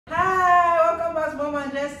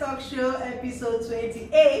Let's Talk Show episode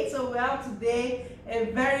 28. So we have today a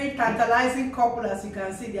very tantalizing couple. As you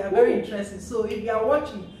can see, they are very interesting. So if you are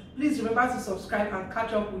watching, please remember to subscribe and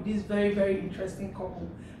catch up with this very interesting couple.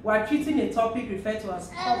 We are treating a topic referred to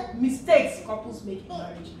as mistakes couples make in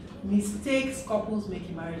marriage. Mistakes couples make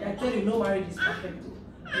in marriage. I tell you, no marriage is perfect though.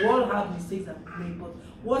 We all have mistakes that we make, but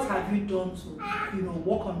what have you done to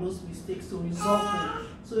work on those mistakes to resolve them?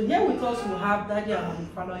 So here with us we have Daddy and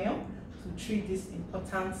Mrs Faloyo to treat this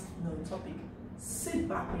important topic. Sit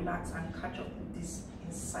back, relax, and catch up with this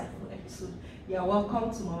insightful episode. Yeah,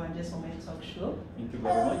 welcome to Mama and Jess Moment Talk Show. Thank you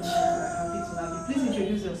very much. Happy to have you. Please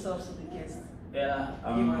introduce yourselves to the guests. Yeah,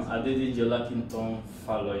 I'm Adedi Jolakinton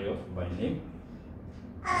Faloyo by name.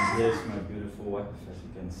 And here's my beautiful wife, as you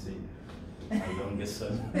can see, my youngest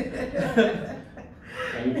son.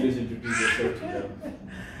 Can you please introduce yourself to them?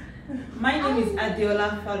 My name is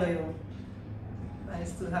Adiola Faloyo.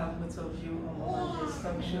 Nice to have both of you on Mama and Jess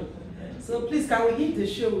Talk Show. So please, can we hit the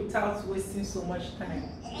show without wasting so much time?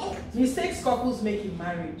 Mistakes couples make in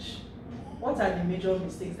marriage. What are the major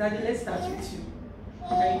mistakes? Daddy, let's start with you.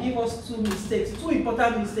 Can you give us two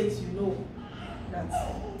important mistakes that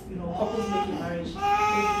couples make in marriage? Maybe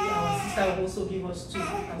our sister will also give us two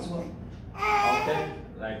as well. Okay,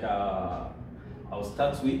 I'll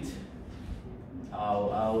start with,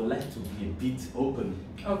 I would like to be a bit open.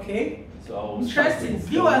 Okay. So I will interesting.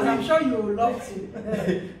 Viewers, I'm sure you will love to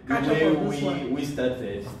catch up on this one. We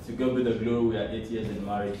started, to God be the glory, we are 8 years in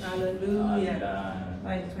marriage. Hallelujah.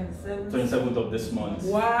 By 27th of this month.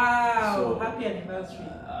 Wow. So, happy anniversary.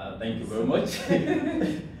 Thank you very much.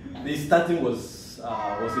 The starting was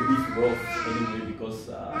a bit rough anyway, because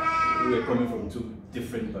we were coming from two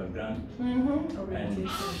different backgrounds. And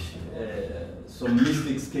some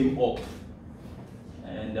mistakes came up.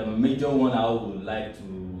 And the major one I would like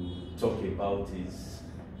to talk about is,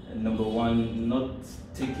 number one, not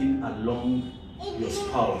taking along your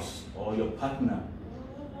spouse or your partner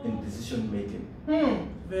in decision making.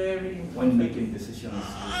 Very important. When making decisions,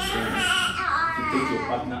 to take your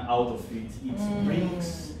partner out of it,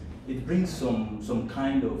 it brings some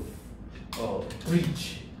kind of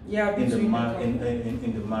breach in the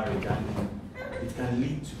marriage, and it can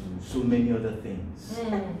lead to so many other things.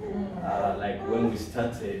 Like when we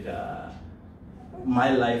started,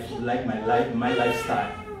 my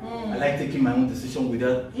lifestyle. I like taking my own decision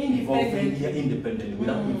without independently,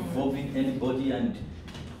 without involving anybody, and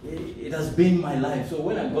it has been my life. So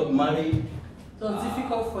when I got married, it was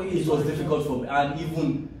difficult for you. It was difficult for me, and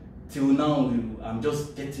even till now, I'm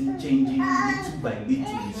just changing little by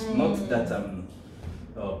little. It's not that I'm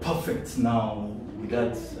perfect now. With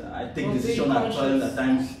that, I take decisions at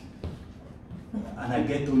times, and I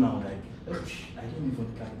get to now like, I don't even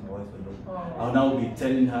carry my wife alone. I'll now be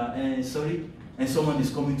telling her, sorry, and someone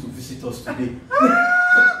is coming to visit us today.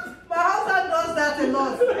 My husband does that a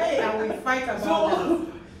lot. Hey, and we fight about that.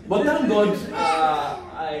 But thank God,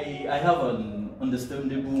 I have an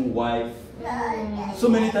understandable wife. So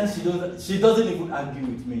many times she doesn't even argue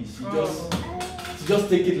with me. She just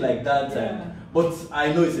take it like that. But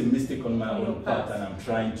I know it's a mistake on my own part, and I'm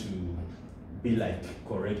trying to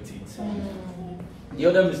correct it. The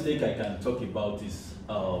other mistake I can talk about is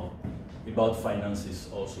about finances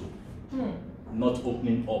also. Not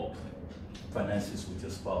opening up finances with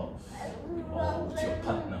your spouse or with your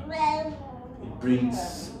partner. It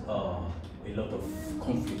brings a lot of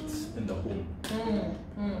conflicts in the home.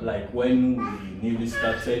 Like when we newly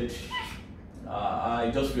started, I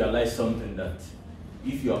just realized something, that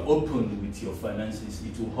if you are open with your finances,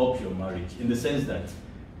 it will help your marriage, in the sense that,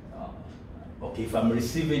 okay, if I'm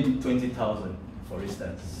receiving 20,000, for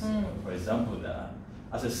instance, for example,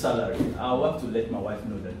 as a salary, I'll have to let my wife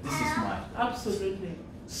know that this is my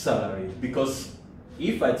salary, because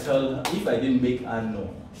if I didn't make her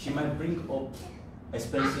know, she might bring up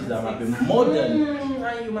expenses that might be more than,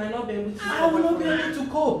 and you might not be able to. I will not be able to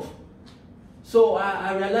cope. So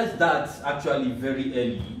I realized that actually very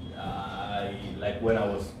early. Like when I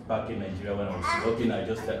was back in Nigeria, when I was working, I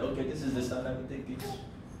just said, okay, this is the salary, take it.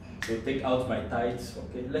 So take out my tithes.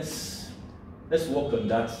 Okay, let's work on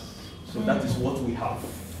that. So that is what we have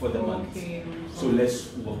for the month. So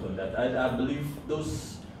let's work on that. I believe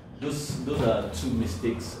those are two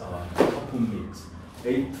mistakes couple makes.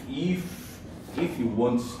 If you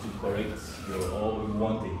want to correct or you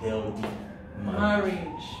want a healthy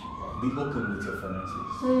marriage, be open with your finances.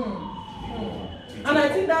 And I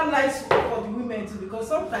think that lies for the women too, because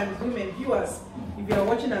sometimes women, viewers, if you are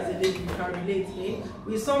watching as a lady, you can relate.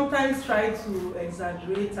 We sometimes try to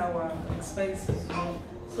exaggerate our expenses,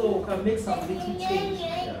 so we can make some little change.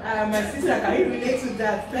 My sister, can you relate to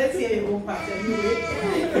that? Let's hear your own part anyway.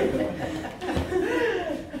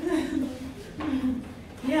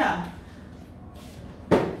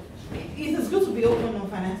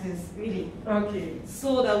 Okay.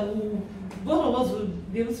 So that both of us will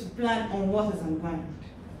be able to plan on what is ongoing.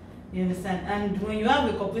 You understand? And when you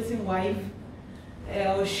have a cooperating wife,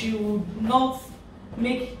 she would not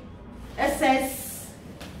make excess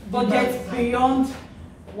budget beyond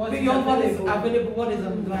what is available, what is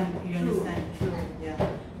ongoing. You understand? True. Yeah.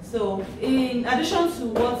 So, in addition to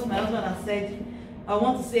what my husband has said, I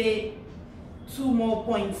want to say 2 more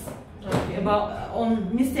points about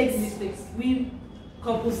on mistakes we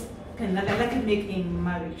couples can likely make in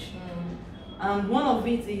marriage. And one of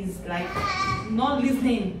it is like not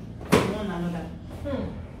listening to one another.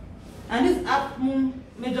 And this happens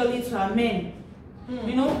majorly to our men.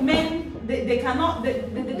 You know, men they cannot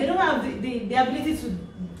they don't have the ability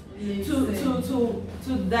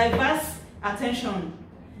to diverse attention.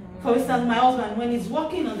 For instance, my husband, when he's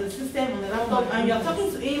working on the system on the laptop and you're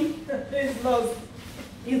talking to him, He's lost.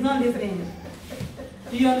 He's not listening.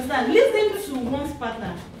 You understand? Listening to one's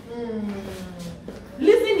partner.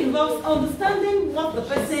 Listening involves understanding what the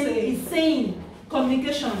person is saying,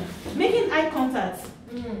 communication, making eye contact.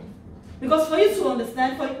 Because for you to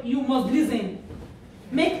understand, you must listen,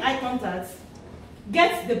 make eye contact,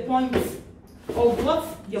 get the point of what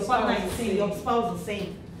your partner is saying, your spouse is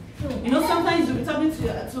saying. You know, sometimes you'll be talking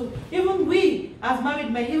to even we as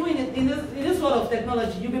married men, even in this world of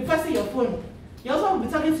technology, you'll be pressing your phone. Your husband will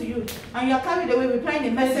be talking to you, and you are carried away replying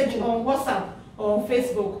a message on WhatsApp or on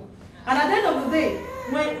Facebook. And at the end of the day,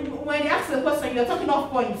 when you ask the question, you're talking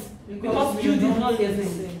off points because you did not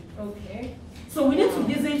listen. Okay. So we need to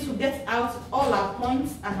listen to get out all our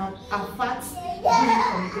points and our facts during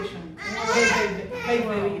communication.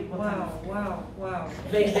 Very important. Wow.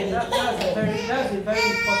 That's a very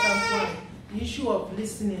important one. The issue of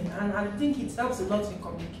listening, and I think it helps a lot in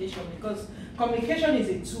communication because communication is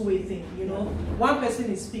a two-way thing. You know, one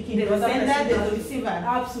person is speaking, the other person is the receiver.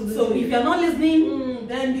 Absolutely. So if you're not listening,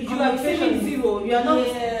 then you are receiving zero. You are not.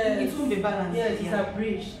 It won't be balanced. Yes, it's a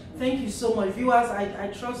bridge. Thank you so much, viewers. I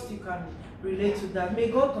trust you can relate to that. May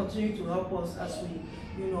God continue to help us as we,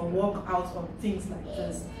 work out on things like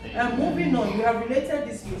this. And moving on, you have related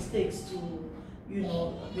these mistakes to,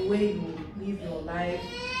 the way you live your life,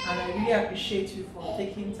 and I really appreciate you for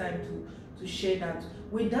taking time to share that.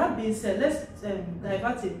 With that being said, let's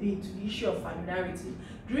divert a bit to the issue of familiarity.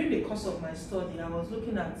 During the course of my study, I was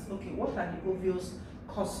looking at, what are the obvious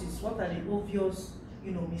causes? What are the obvious,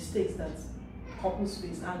 mistakes that couples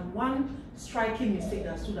face? And one striking mistake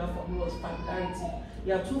that stood out for me was familiarity.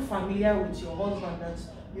 You are too familiar with your husband that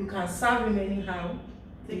you can serve him anyhow.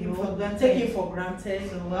 Take him for granted.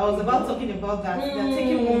 So I was about talking about that. You're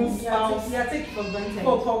taking one spouse for granted. For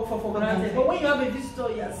granted. But when you have a visitor,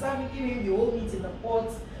 you're serving him the whole meat in the pot.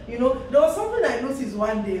 There was something I noticed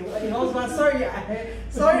one day. Your husband,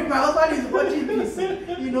 sorry, my husband is watching this.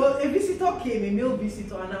 A visitor came, a male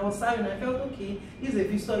visitor, and I was serving. I felt, okay, he's a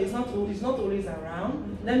visitor. He's not always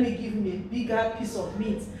around. Let me give him a bigger piece of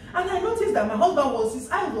meat. And I noticed that my husband his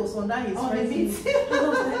eyes was under his meat. And I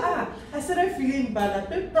was like, I started feeling bad.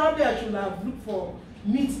 That probably I should have looked for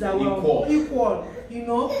meats that were equal. Even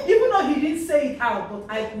though he didn't say it out, but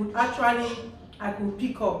I could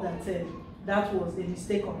pick up that. That was a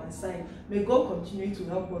mistake on my side. May God continue to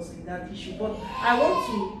help us in that issue. But I want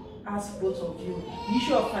to ask both of you, the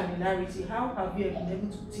issue of familiarity, how have you been able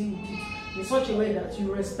to deal with it in such a way that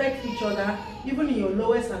you respect each other, even in your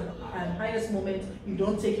lowest and highest moment, you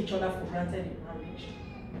don't take each other for granted in marriage?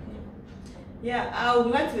 Yeah, I would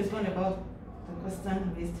like to respond about the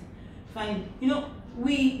question raised. Fine.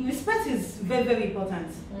 Respect is very, very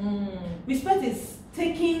important. Respect is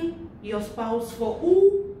taking your spouse for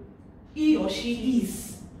who he or she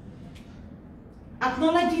is,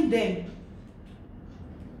 acknowledging them,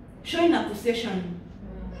 showing appreciation,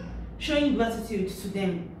 showing gratitude to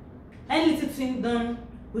them. Any little thing done,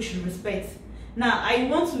 we should respect. Now, I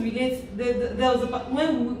want to relate. There was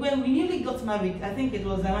when we newly got married. I think it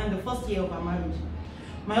was around the first year of our marriage.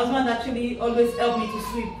 My husband actually always helped me to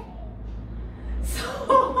sweep.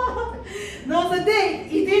 So there was a day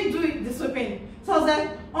he didn't do the sweeping. So I was like,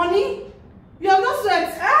 honey, you have not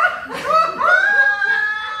swept.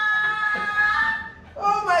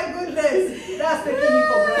 Oh my goodness, that's taking me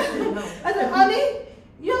for granted now. I said, honey,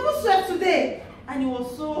 you have not swept today. And he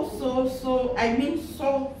was so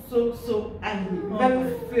angry,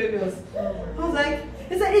 very furious. I was like,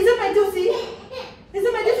 he said, is it my duty? Is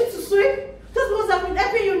it my duty to sweep? Just because I've been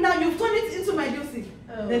helping you now, you've turned it into my duty.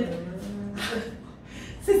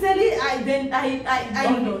 Sincerely, then I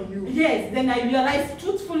realized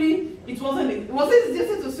truthfully it wasn't it. Was it his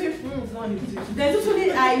duty to sweep? It's not his duty. Then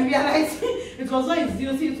truthfully I realized it was not his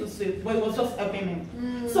duty to sweep, but it was just helping me.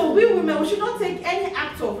 So we women, we should not take any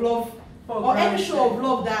act of love or any show of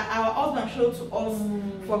love that our husband showed to us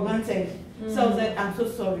for granted. So I was like, I'm so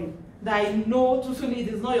sorry. That I know truthfully it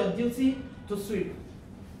is not your duty to sweep.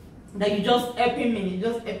 That you just helping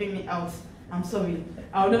me out. I'm sorry.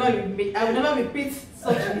 I will never repeat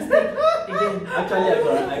such a mistake again. Actually,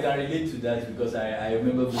 I can relate to that because I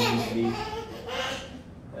remember vividly.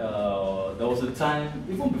 There was a time,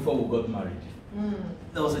 even before we got married,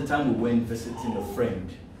 there was a time we went visiting a friend,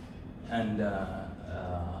 and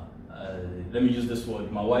let me use this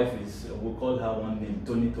word. My wife is, we call her one name,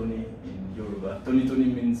 Tony in Yoruba. Tony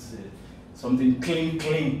means something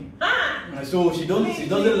clean. So she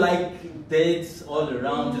doesn't like dirt all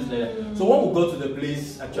around. Just like, so when we got to the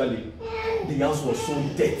place, actually, the house was so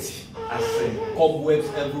dirty, as in cobwebs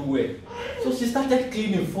everywhere. So she started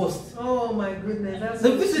cleaning first. Oh my goodness, that's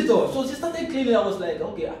the visitor. So she started cleaning. I was like,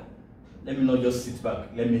 okay, let me not just sit back.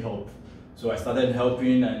 Let me help. So I started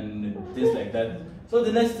helping and things like that. So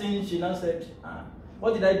the next thing she now said,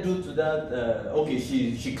 what did I do to that? Okay,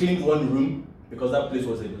 she cleaned one room because that place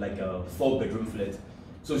was like a 4-bedroom flat.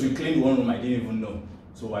 So she cleaned one room. I didn't even know.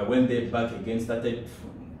 So I went there back again, started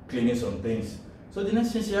cleaning some things. So the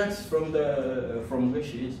next thing she asked from where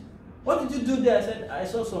she is, what did you do there? I said, I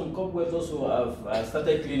saw some cobwebs also. I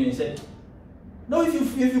started cleaning. She said, no, if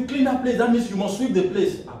you clean that place, that means you must sweep the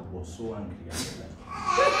place. I was so angry. I was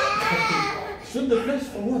like, sweep the place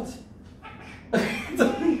for what?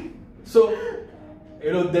 So,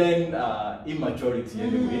 then immaturity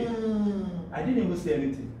anyway. I didn't even say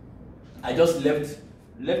anything. I just left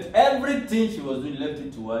everything she was doing, left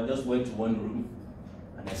it to her, just went to one room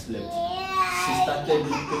and I slept. She started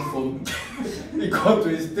looking for me. We got to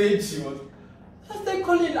a stage, she was just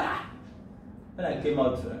calling her. When I came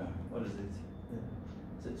out, what is it?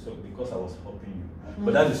 Yeah. So because I was helping you.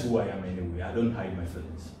 But that is who I am anyway. I don't hide my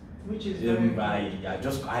feelings. Which is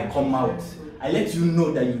I come out. I let you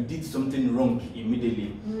know that you did something wrong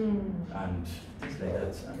immediately. And things like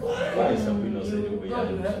that. God is helping us anyway.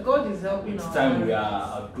 God is helping us. It's time we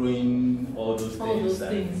are outgrowing all those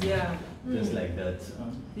things. Yeah. Just like that.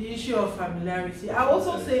 The issue of familiarity. I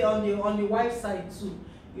also say on the wife side too.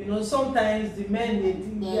 Sometimes the men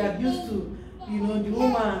they are used to, the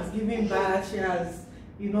woman has given birth, she has,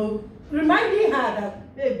 reminding her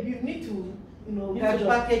that babe, you need to. You need to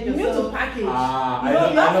package.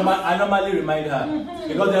 I normally remind her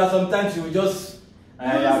because there are sometimes she will just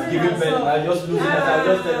giving birth. I just lose it. I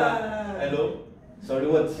just tell her, hello, sorry,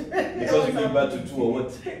 what? Because you gave birth to 2 or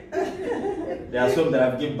what? There are some that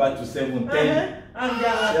have given birth to 7, 10. And they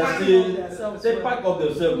are still they pack up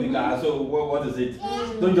themselves. So what is it?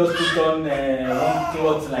 Don't just put on one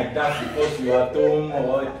cloth like that because you are at home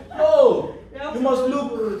or no. You must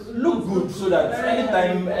look good so that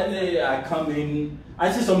anytime I come in,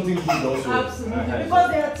 I see something good also. Absolutely,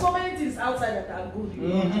 because there are so many things outside that are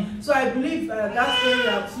good. So I believe that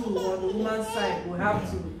area too on the woman's side will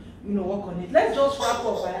have to work on it. Let's just wrap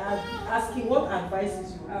up by asking what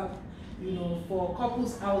advices you have for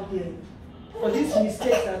couples out there for these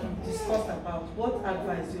mistakes that we discussed about. What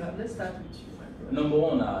advice you have? Let's start with you. Number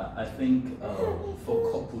one, I think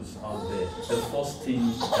for couples out there, the first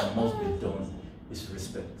thing that must be done is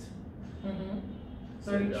respect.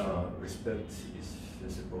 Very true. Respect is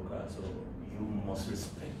reciprocal, so you must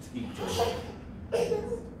respect each other.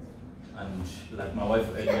 And like my wife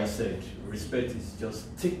earlier said, respect is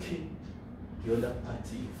just taking the other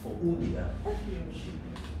party for who they are.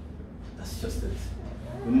 That's just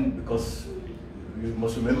it. Because you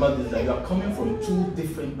must remember this, that you are coming from 2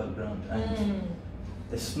 different backgrounds, and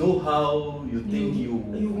there's no how you think you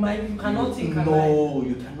cannot think alike. No,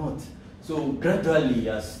 you cannot. So gradually,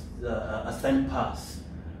 as time passes,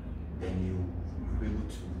 then you will be able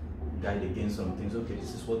to guide against some things. Okay,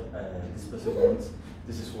 this is what this person wants.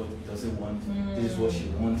 This is what he doesn't want. This is what she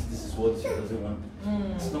wants. This is what she doesn't want.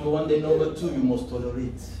 That's number one. Then number 2, you must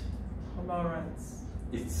tolerate. Tolerance.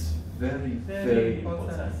 It's very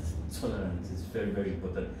important. Tolerance is very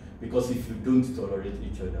important, because if you don't tolerate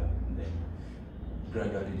each other, then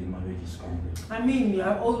gradually the marriage is crumbling. I mean,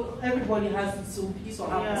 everybody has its own piece or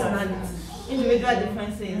her personality, individual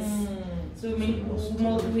differences. So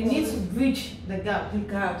we need to bridge the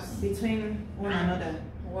gaps between one another.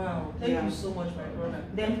 Wow, thank you so much, my brother.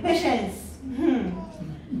 Then patience.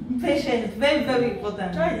 Patience, very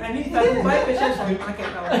important. I need to buy patience from the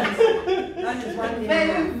market. That is one thing.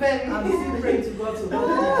 Very. I'm still praying to God to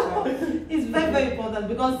help me. It's very important,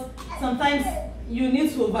 because sometimes you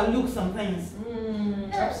need to overlook some things.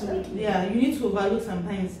 Absolutely. Yeah, you need to overlook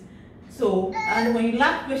sometimes. So, and when you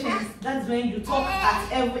lack patience, that's when you talk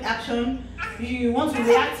at every action. You want to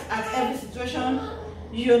react at every situation.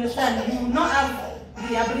 You understand? You will not have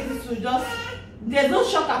the ability to just there's no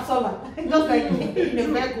shock absorber. Just like in a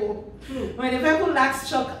vehicle. When a vehicle lacks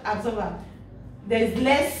shock absorber, there's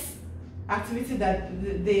less activity that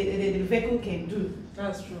the vehicle can do.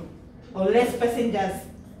 That's true. Or less passengers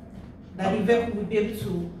that the vehicle will be able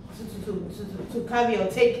to carry or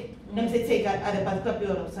take. Let me say take at a particular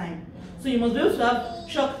period of time. So you must be able to have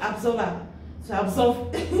shock absorber to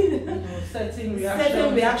absorb certain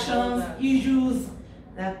reactions, issues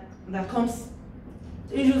that come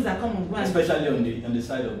on ground. Especially on the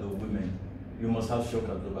side of the women, you must have shock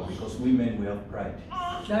absorber because women we have pride.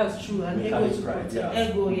 That's true, and ego to protect.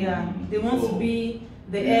 Ego, yeah. They want to be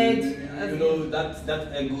the head. You know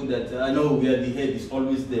that ego that I know we are the head is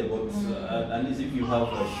always there, but at least if you have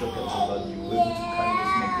a shock absorber, you're able to carry us,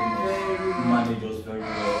 manage us very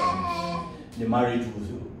well. And the marriage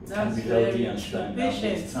can be healthy and stand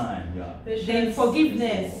this time. Yeah. Then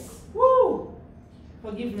forgiveness. Woo!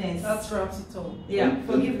 Forgiveness. That's wraps it all. Yeah,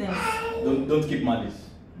 forgiveness. Don't keep malice.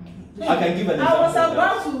 I can give an example. I was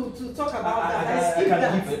about to talk about that. I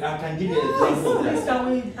can give an example of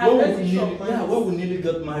that. When we nearly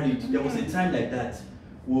got married, there was a time like that.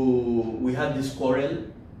 We had this quarrel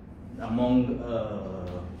among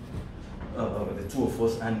the two of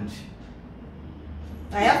us, and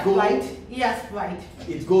I have pride. He has pride.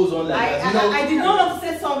 It goes on like that. I did not want to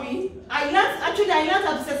say sorry. I learned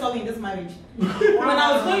how to say sorry in this marriage. When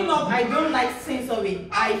I was growing up, I don't like saying sorry.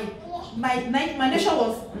 My nature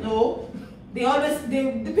was no.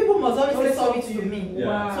 The people must always say sorry to me.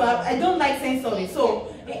 Yeah. So I don't like saying sorry.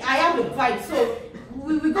 So I have the pride. So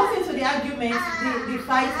we got into the argument, the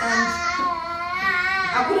fight, and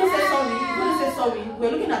I couldn't say sorry. He couldn't say sorry.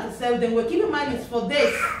 We're looking at ourselves. Then we're keeping malice for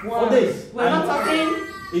days. For days. We're not talking.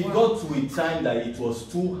 It got to a time that it was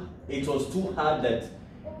too hard that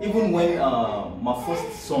even when my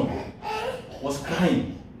first son was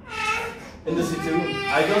crying in the sitting room,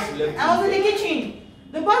 I just left. I was in the kitchen.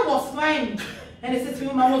 The boy was crying in the sitting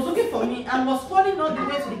room. I was looking for me and was calling all the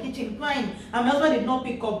way to the kitchen crying. And my husband did not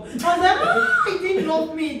pick up. I was like, he didn't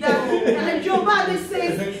love me. And Jehovah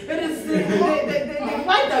says it is the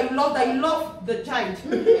wife that you love the child.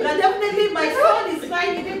 But definitely my son is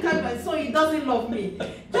crying. He didn't carry my son. He doesn't love me.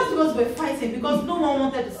 Just because we're fighting, because no one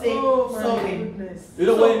wanted to say sorry. Goodness. You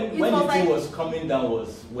know, So when the thing was coming down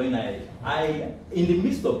was when I in the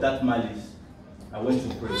midst of that malice, I went to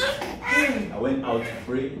pray. I went out to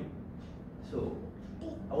pray. So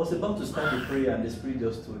I was about to start the prayer, and the Spirit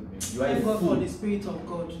just told me, "You are a fool." For the Spirit of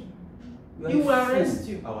God. He will arrest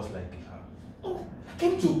you. I was like, I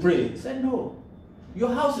came to pray. He said, "No, your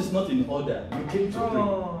house is not in order. You came to pray."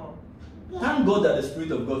 Thank God that the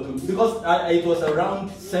Spirit of God told me, because it was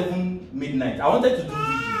around 7 midnight. I wanted to do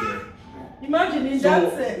vigil there. Imagine in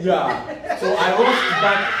that yeah. So I rushed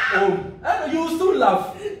back home. You will still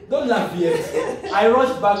laugh. Don't laugh yet. I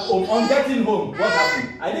rushed back home. On getting home, what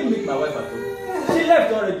happened? I didn't meet my wife at home. She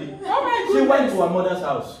left already. Oh my goodness. She went to her mother's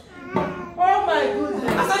house. Oh my goodness.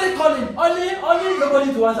 I started calling. Only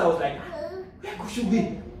nobody to answer. I was like, where could she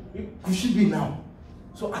be? Could she be now?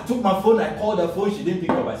 So I took my phone. I called her phone. She didn't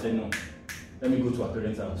pick up. I said, no. Let me go to her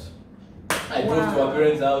parents' house. I drove to her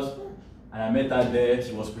parents' house, and I met her there.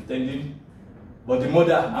 She was pretending. But the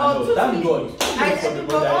mother, thank God. Honestly, I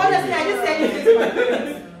just said it to my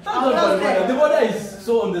parents. The mother is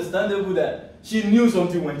so understandable that she knew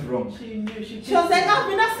something went wrong. She was like, I've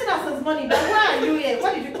been asking us since morning. Why are you here?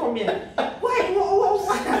 Why did you come here?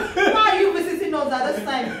 Why are you visiting us at this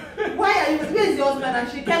time? Why are you? Where is your husband? And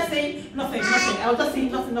she kept saying nothing. I was just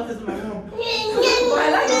saying nothing to my mom. But I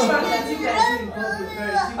like the fact that you guys involved your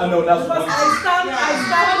parents. I know that's because I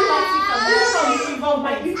involved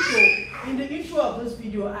my intro. In the intro of this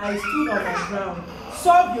video, I stood on my ground,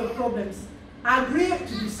 solve your problems, agree to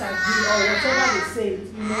disagree or whatever they say,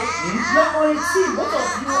 you know. Not on a team, both of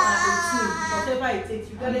you are a team, whatever it takes,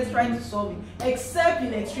 you guys trying to solve it. Except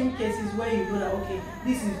in extreme cases where you know that okay,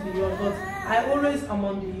 this is beyond. But I always am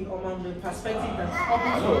on the perspective that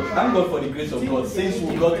thank God for the grace of God. Since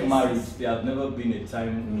we got married, there have never been a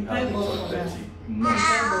time we have conflict. No.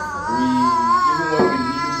 Even when we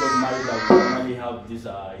got married, we normally have these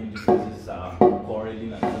indifferences,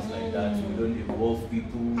 quarreling and things like that. We don't involve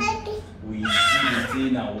people. We do the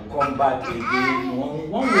thing and we'll come back again.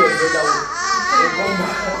 One way or the other, we'll come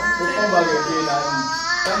back again. And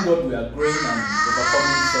thank God we are growing and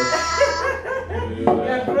overcoming such. We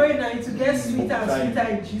are growing and to get sweeter and sweeter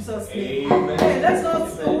in Jesus' name. Amen. Hey, let's not.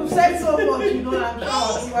 We've said so much, you know. I'm sure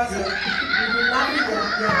our viewers will be laughing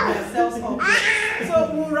themselves up there. So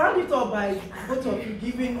we'll round it up by both of you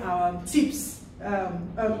giving our tips. A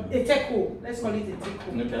take-home, let's call it a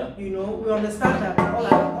take-home. Okay. You know, we understand that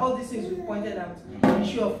all these things we pointed out, the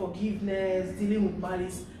issue of forgiveness, dealing with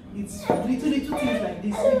malice, it's little things like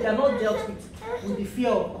this. If they are not dealt with the fear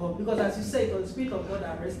of God, because as you said, the Spirit of God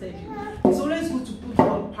arrested you. It's always good to put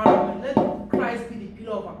God paramount. Let Christ be the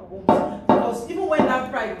pillar of our homes. Because even when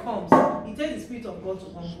that pride comes, it takes the Spirit of God to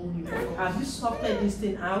humble you. Have you sorted this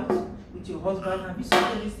thing out with your husband? Have you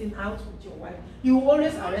sorted this thing out with your wife? You will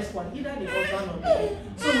always arrest one, either the husband or the wife.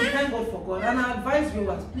 So we thank God for God. And I advise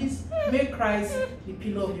viewers, please make Christ the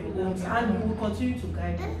pillar of your homes, and He will continue to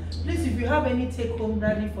guide you. Please, if you have any take-home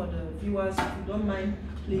daddy for the viewers, if you don't mind,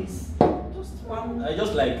 please, just one. I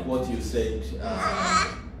just like what you said.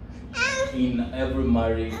 In every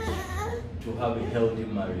marriage, to have a healthy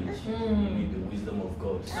marriage, you need the wisdom of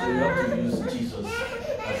God. So you have to use Jesus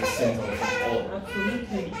as the center of it all.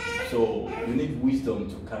 Absolutely. So you need wisdom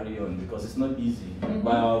to carry on, because it's not easy.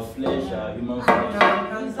 By our flesh, our human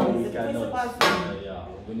flesh, we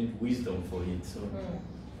cannot. We need wisdom for it. So,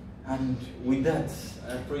 and with that,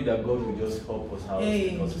 I pray that God will just help us out,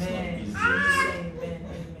 because it's not easy.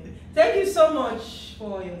 Amen. Thank you so much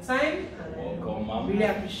for your time. Welcome, ma'am. Really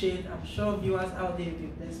appreciate. I'm sure viewers out there will be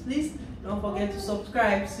blessed. Please don't forget to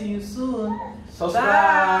subscribe. See you soon. Subscribe.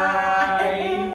 Bye.